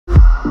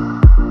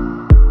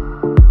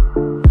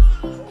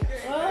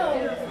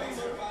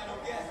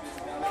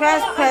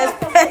Press.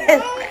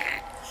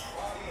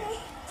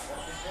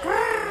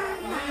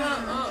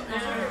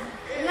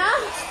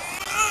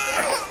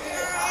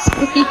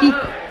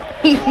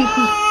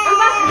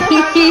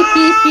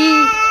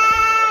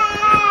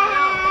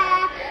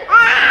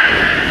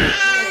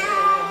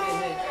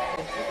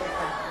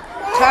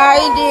 Ty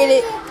did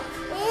it.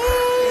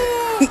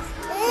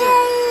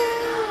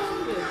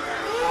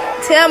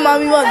 Tell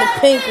mommy you want the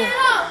pink one.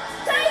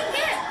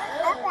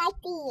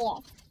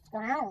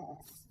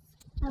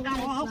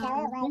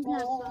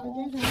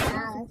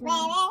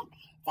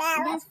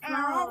 That's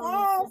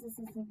flowers.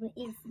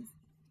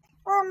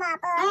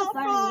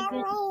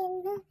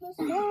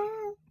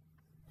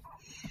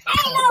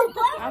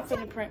 I'm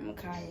finna prank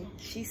Makiyah.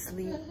 She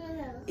sleep.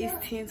 It's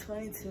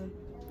 10:22,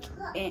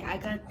 and I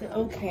got the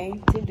okay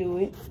to do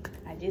it.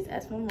 I just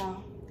asked my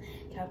mom,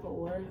 can I put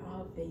water on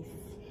her face?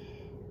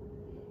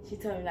 She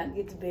told me not to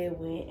get to bed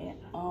wet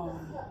and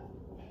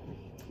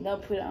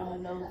don't put it on her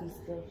nose and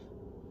stuff.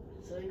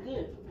 So it's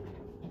good.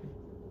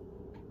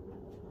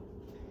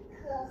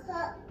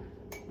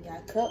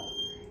 Got a cup.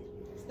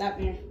 Stop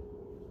here.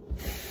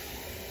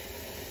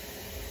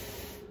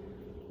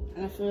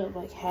 And I feel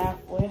like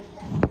halfway.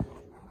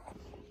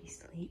 He's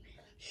sleeping.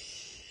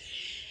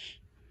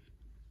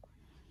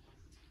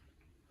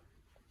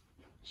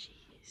 She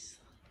is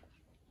sleeping.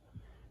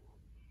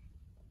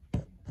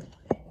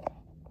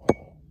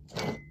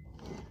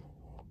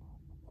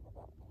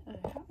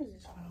 How is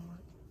this gonna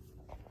work?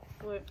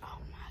 What? Oh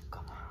my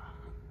god.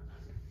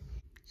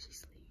 She's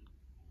sleeping.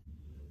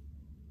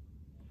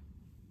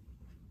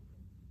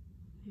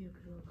 Here,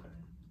 pillow cry.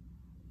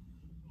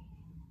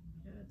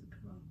 Yeah, that's a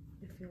pillow.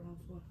 It fell on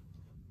the floor.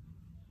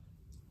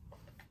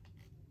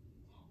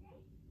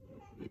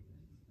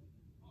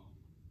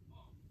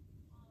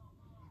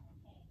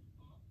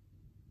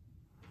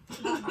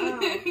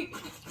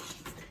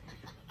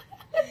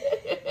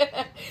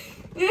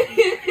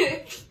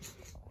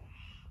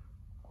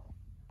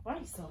 Why are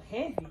you so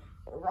heavy?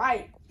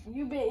 Right.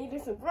 You been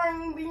eating some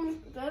green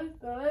beans,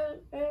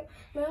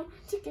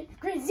 chicken,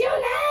 greens, you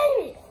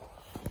name it.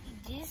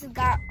 Just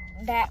got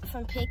back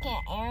from picking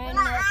Aaron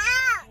up,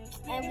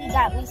 and we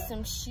got me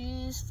some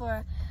shoes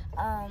for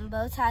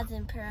bow ties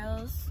and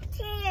pearls.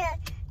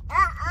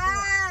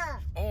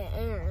 And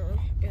Aaron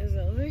is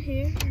over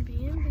here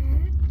being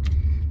bad.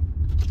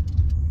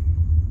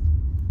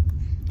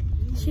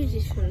 She's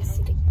just trying to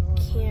see the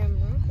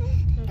camera.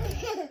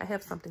 I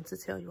have something to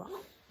tell you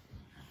all.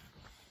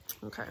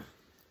 Okay.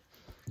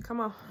 Come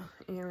on.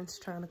 Aaron's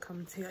trying to come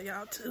and tell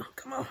y'all too.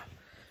 Come on.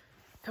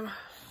 Come on.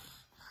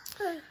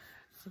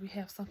 So we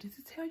have something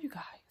to tell you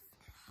guys.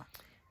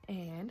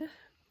 And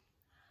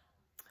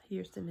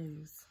here's the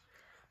news.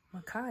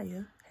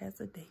 Makiyah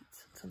has a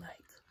date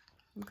tonight.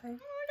 Okay?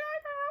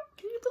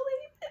 Can you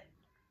believe it?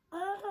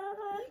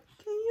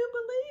 Can you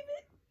believe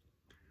it?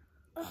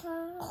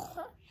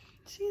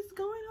 She's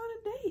going on a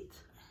date.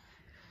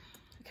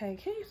 Okay,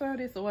 can you throw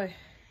this away?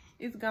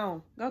 It's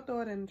gone. Go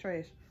throw it in the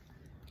trash.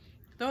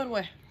 Throw it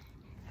away.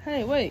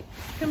 Hey, wait.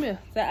 Come here.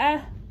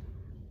 Say,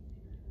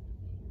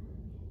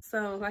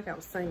 So, like I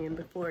was saying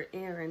before,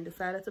 Aaron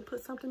decided to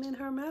put something in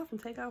her mouth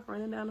and take off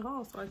running down the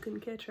hall, so I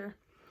couldn't catch her.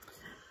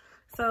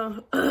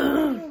 So,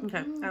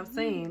 okay, I was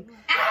saying,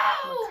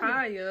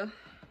 Makiyah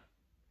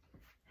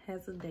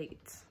has a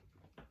date.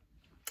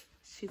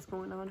 She's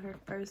going on her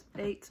first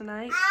date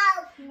tonight,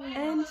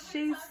 and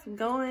she's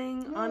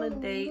going on a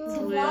date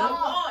with...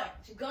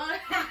 She's going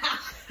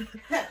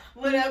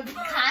with a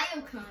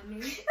Kyle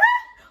coming.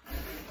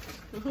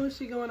 Who is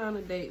she going on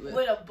a date with?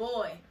 With a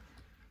boy.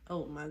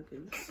 Oh my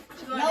goodness.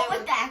 No,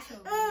 with the actual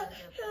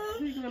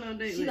Who you going on a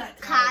date with?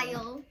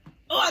 Kyle.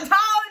 Oh,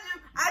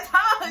 I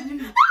told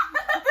you.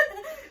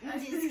 I'm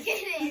just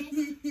kidding.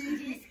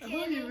 Who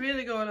are you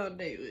really going on a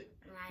date with?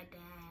 My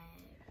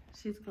dad.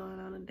 She's going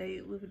on a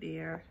date with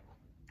Dare.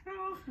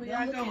 Oh, Where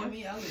y'all y'all going?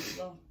 me, I need to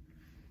go.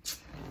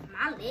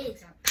 My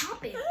legs are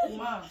popping.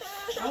 Mom,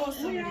 I want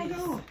some Where of y'all this.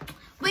 going?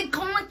 We're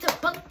going to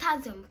bow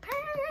ties and You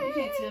pearls.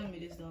 can't tell me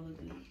this don't look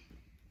good.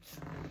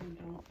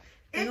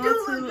 We're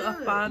going to a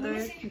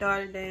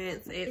father-daughter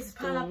dance at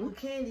school.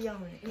 Candy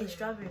on it and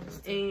strawberries.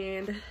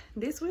 And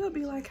this will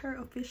be like her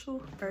official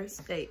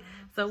first date.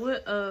 So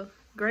what a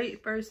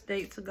great first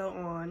date to go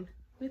on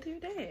with your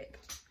dad.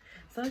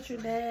 So that your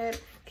dad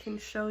can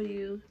show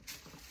you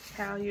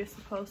how you're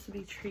supposed to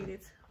be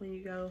treated when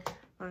you go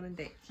on a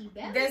date.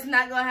 That's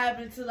not gonna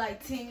happen until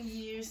like 10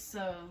 years,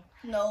 so.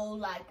 No,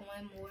 like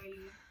 1 more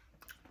year.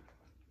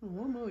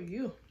 One more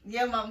you.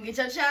 Yeah, Mom, get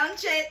your child in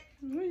check.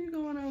 Where you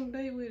going on a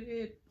date with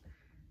at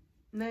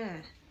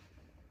 9?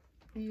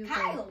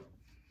 Kyle.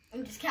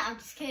 I'm just kidding. I'm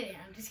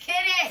just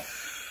kidding.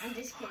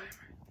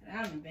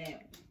 I'm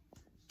bad.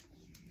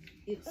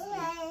 It's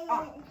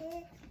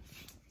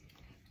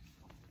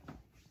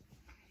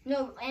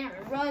No,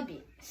 Aaron, rub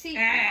it. See,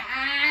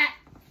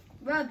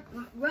 rub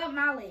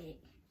my leg.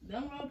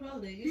 Don't rub my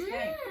leg. It's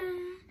fake.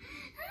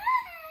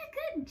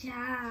 Good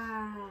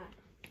job.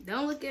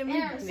 Don't look at me.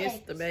 Aaron,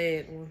 Missed the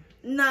bad one.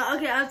 No,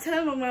 okay, I'm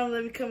telling my mom to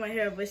let me cut my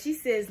hair, but she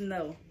says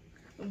no.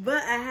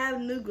 But I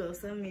have new glow,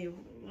 so I mean, it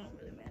won't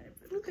really matter.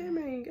 But What that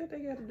mean? What they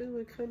got to do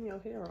with cutting your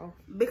hair off?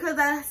 Because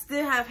I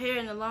still have hair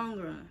in the long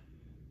run.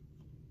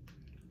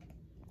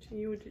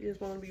 You just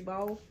want to be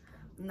bald?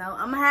 No,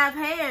 I'm gonna have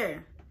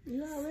hair.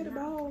 You already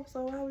bald,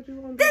 so why would you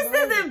want to be This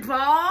bald? isn't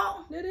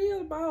bald. That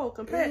is bald.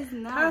 Compared It's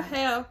not. her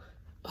hair.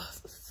 Oh,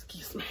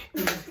 excuse me.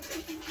 That's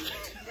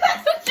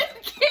what you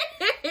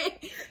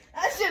get.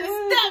 I should have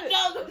stepped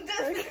on them.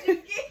 That's what you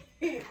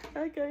get.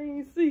 I can't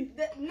even see.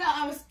 No,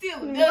 I'm still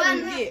done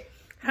get.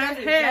 Her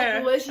That's hair.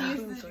 exactly what she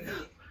used to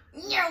get.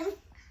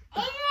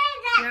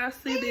 Y'all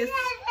see this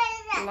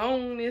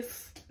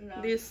longness,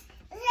 these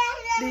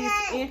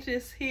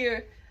inches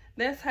here?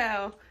 That's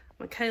how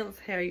Michaela's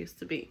hair used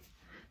to be.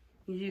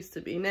 It used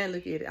to be. Now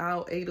look at it,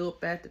 all ate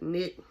up at the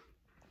neck.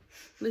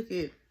 Look at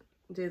it,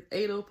 just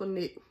ate up a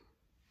neck.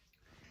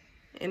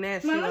 And now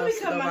she wants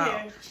to go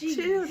out.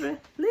 Children,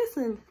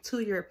 listen to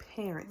your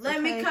parents.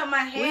 Let me okay? cut my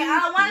hair. I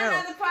don't want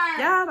another part.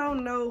 Y'all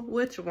don't know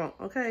what you want,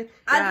 okay?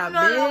 I do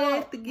not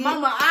know. Beg to get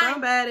Mama,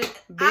 somebody.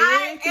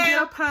 Beg to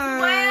get a perm.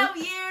 12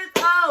 years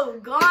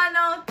old, going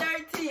on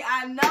 13.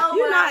 I know.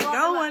 You're not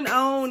going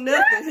on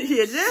nothing.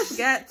 You just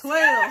got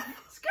 12.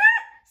 Skirt.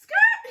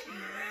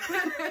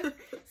 Children,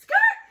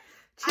 shut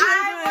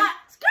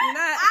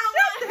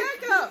the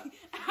heck up.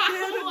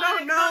 Children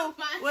don't know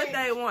what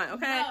they want,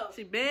 okay? No.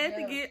 She begged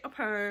to get a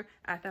perm.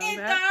 I thought In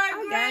about third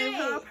I gave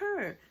her a grade.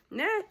 perm.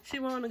 Now she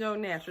want to go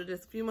natural.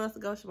 Just a few months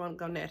ago, she want to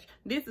go natural.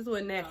 This is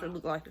what natural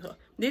look like to her.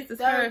 This is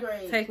her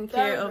taking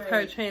care of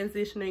her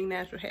transitioning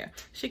natural hair.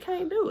 She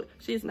can't do it.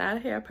 She's not a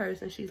hair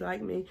person. She's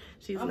like me.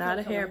 She's not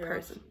a hair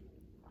person.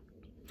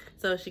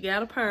 So she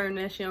got a perm.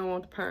 Now she don't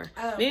want the perm.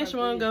 Then she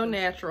want to go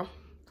natural.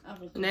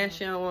 Now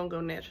she don't want to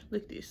go natural.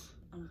 Look at this.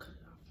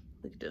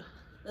 Look at this.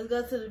 Let's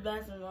go to the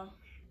bathroom, Mom.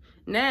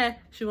 Now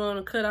she want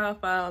to cut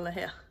off all the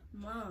hair.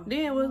 Mom.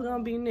 Then what's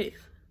gonna be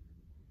next?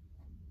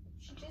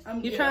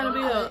 You trying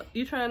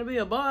to be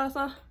a boy or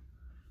something?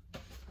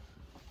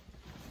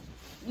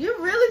 You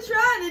really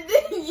tried it,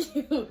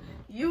 didn't you?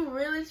 You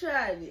really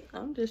tried it.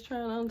 I'm just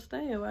trying to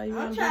understand why you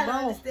want I'm to be a trying to boy.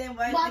 understand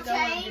why you think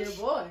I want to be a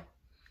boy.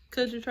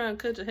 Cause you trying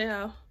to cut your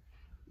hair off.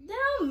 That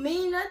don't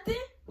mean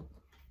nothing.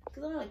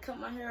 Cause I want to cut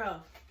my hair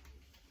off.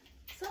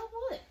 So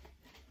what?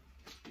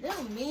 That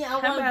don't mean I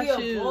want to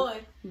be a boy.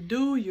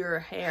 Do your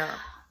hair.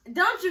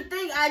 Don't you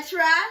think I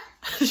try?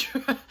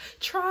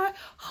 Try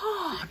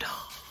harder.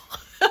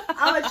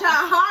 I'm gonna try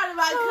hard if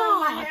I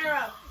cut my hair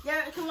off.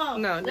 Yeah, come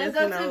on. No, let's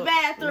go to the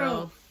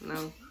bathroom.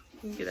 No.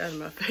 You get out of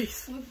my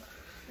face.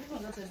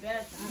 Let's go to the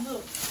bathroom.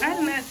 Look. I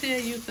did not tell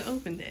you to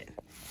open that.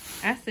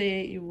 I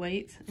said you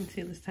wait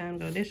until it's time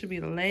to go. That should be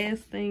the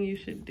last thing you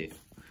should do.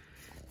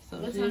 So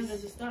what time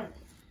does it start?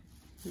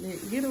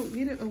 Get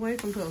it away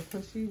from her,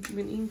 because she's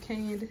been eating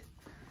candy.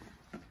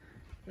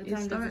 It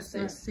starts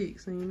at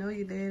 6, and you know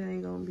your dad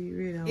ain't gonna be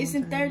ready on It's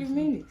in 30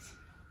 minutes.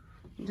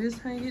 Just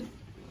hang it.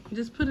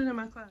 Just put it in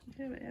my closet.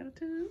 You have an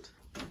attitude?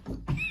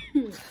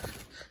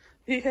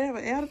 You have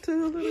an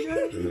attitude, little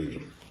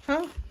girl?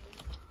 Huh?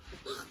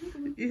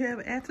 You have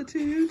an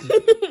attitude?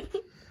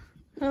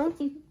 Huh?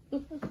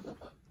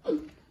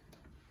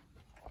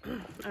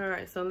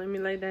 Alright, so let me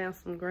lay down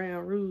some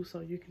ground rules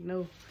so you can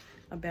know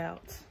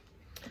about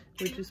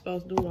what you're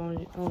supposed to do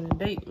on a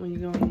date when you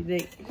go on your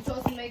date. You're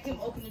supposed to make him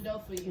open the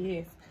door for you.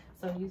 Yes.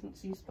 So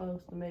you're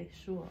supposed to make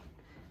sure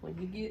when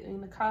you get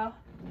in the car,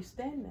 you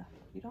stand there.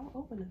 You don't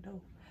open the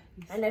door.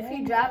 And if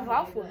he drives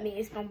off with me,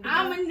 it's gonna be.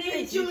 I'm gonna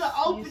need you to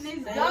open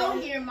this door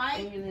here, Mike.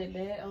 And you let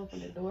Dad open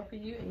the door for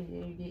you, and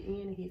then you get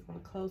in, and he's gonna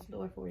close the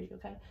door for you,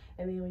 okay?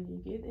 And then when you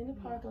get in the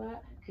parking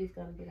lot, he's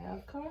gonna get out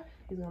of the car.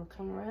 He's gonna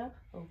come around,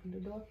 open the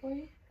door for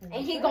you, and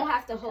he's gonna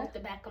have to hold the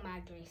back of my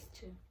dress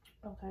too.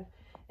 Okay.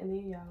 And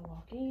then y'all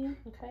walk in,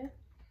 okay?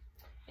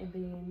 And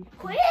then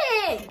quit.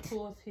 He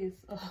pulls his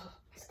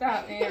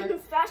stop, Aaron.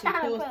 Stop he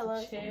trying to pulls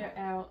put the chair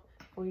out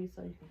for you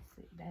so you can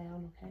sit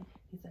down, okay?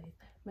 He says,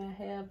 "May I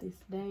have this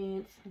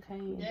dance?" Okay,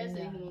 and That's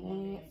then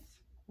it. dance.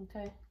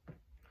 Okay.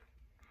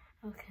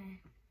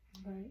 Okay.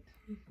 Right.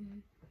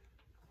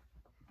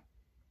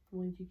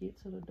 When you get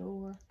to the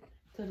door,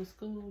 to the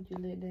school, you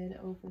let Daddy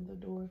open the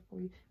door for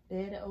you.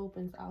 Daddy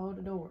opens all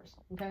the doors,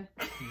 okay?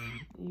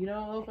 You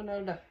don't open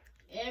no door.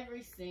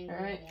 Every single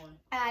one.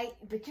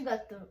 But you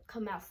got to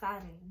come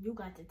outside and you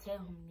got to tell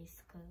him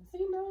this, cause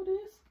He know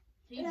this.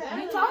 You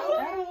told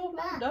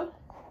him?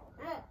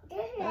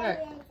 Alright.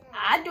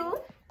 I do.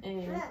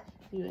 And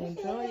you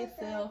enjoy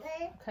yourself,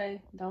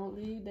 okay? Don't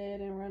leave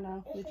Daddy and run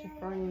off with your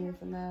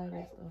friends and all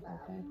that stuff,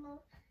 okay?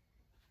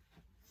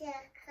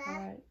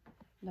 Alright.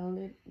 Don't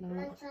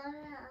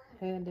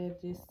have Daddy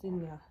just sitting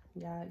there.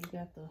 Y'all, you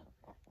got to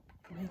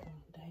make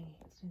them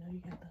dance. You know, you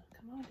got to,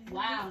 come on, Daddy.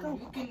 Wow, let's go.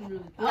 you can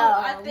really. No,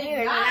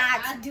 we're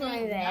not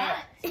doing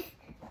that.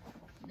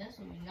 That's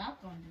what we're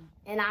not gonna do.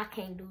 And I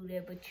can't do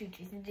that, but you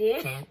just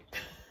did.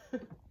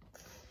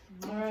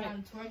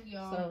 Alright.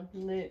 So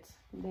let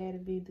Daddy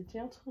be the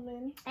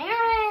gentleman.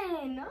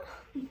 Aaron, no.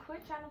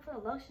 Quit trying to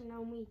put lotion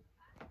on me.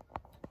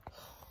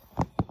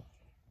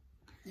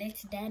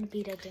 Let Daddy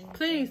be the gentleman.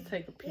 Please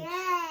take a picture.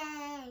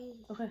 Yay.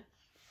 Okay.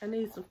 I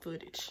need some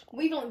footage.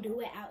 We gonna do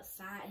it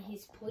outside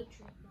his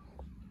portrait.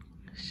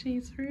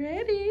 She's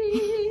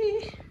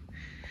ready.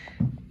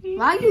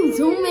 Why you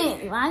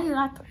zooming? Why you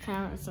got the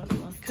camera so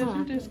close? Because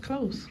you're just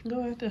close.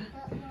 Go out there.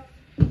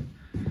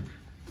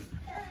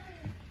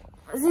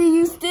 See,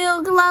 you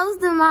still close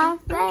to my I'm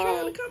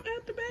trying face. to come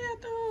out the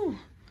bathroom.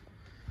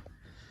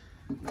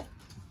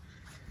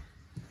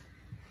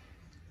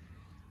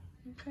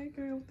 Okay,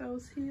 girl, with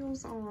those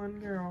heels on,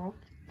 girl.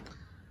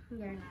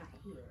 They're not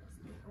heels.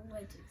 They're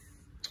wedges.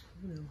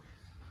 No.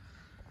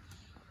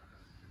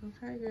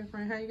 Okay,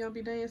 girlfriend, how you gonna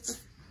be dancing?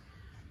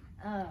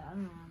 I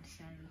don't want to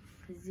show you,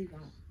 cause you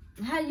gon'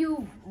 how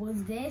you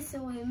was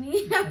dancing with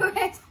me in the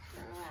restaurant,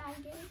 I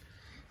guess.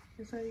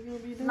 That's how you gonna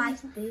be dancing?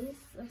 Like this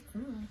or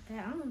something like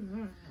that. I don't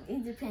know.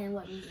 It depends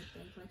what music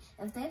they play.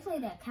 If they play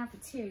that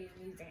cafeteria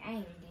music, I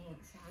ain't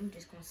dancing. I'm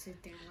just gonna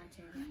sit there and watch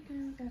it.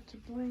 You got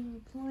your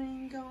bling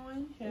bling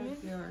going.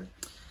 Have your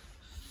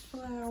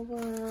flower,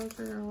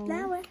 girl.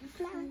 Flower.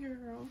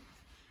 Girl.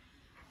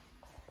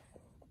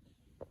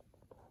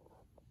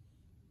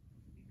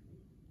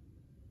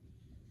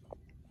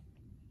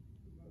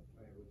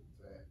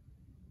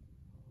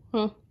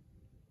 Huh?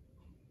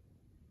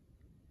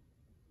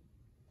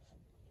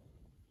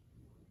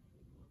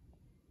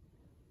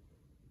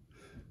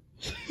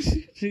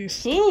 She's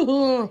so.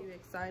 Are you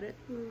excited?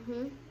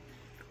 Mm-hmm.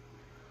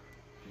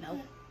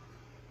 Nope.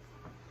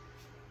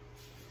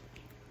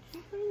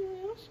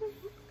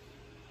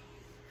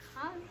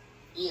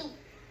 Ew.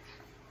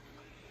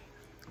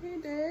 Hey,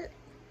 Dad.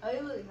 Oh,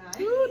 you look nice.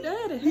 Ooh,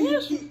 Daddy.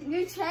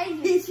 You're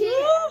changing shit.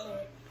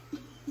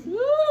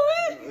 Ooh,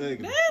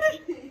 Daddy.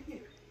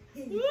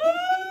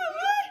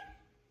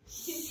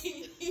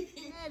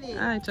 All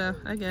right, y'all.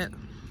 I got it.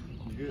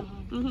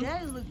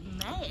 Daddy look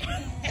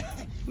mad.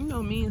 You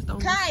know men's don't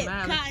be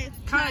smiling.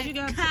 Kaya, you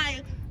got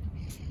Kaya.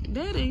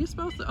 Daddy, you're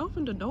supposed to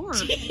open the door.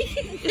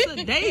 It's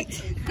a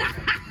date.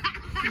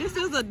 This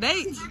is a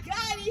date.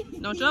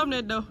 Don't you open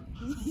that door.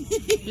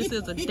 This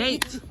is a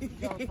date.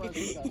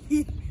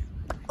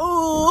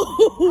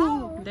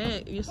 Oh,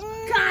 Dad, you're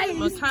Kaya,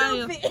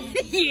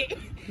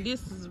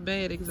 this is a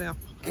bad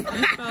example. You're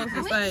supposed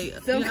to say,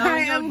 so you know,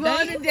 Kaya, your I'm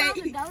going date.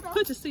 to date.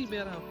 Put your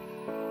seatbelt on.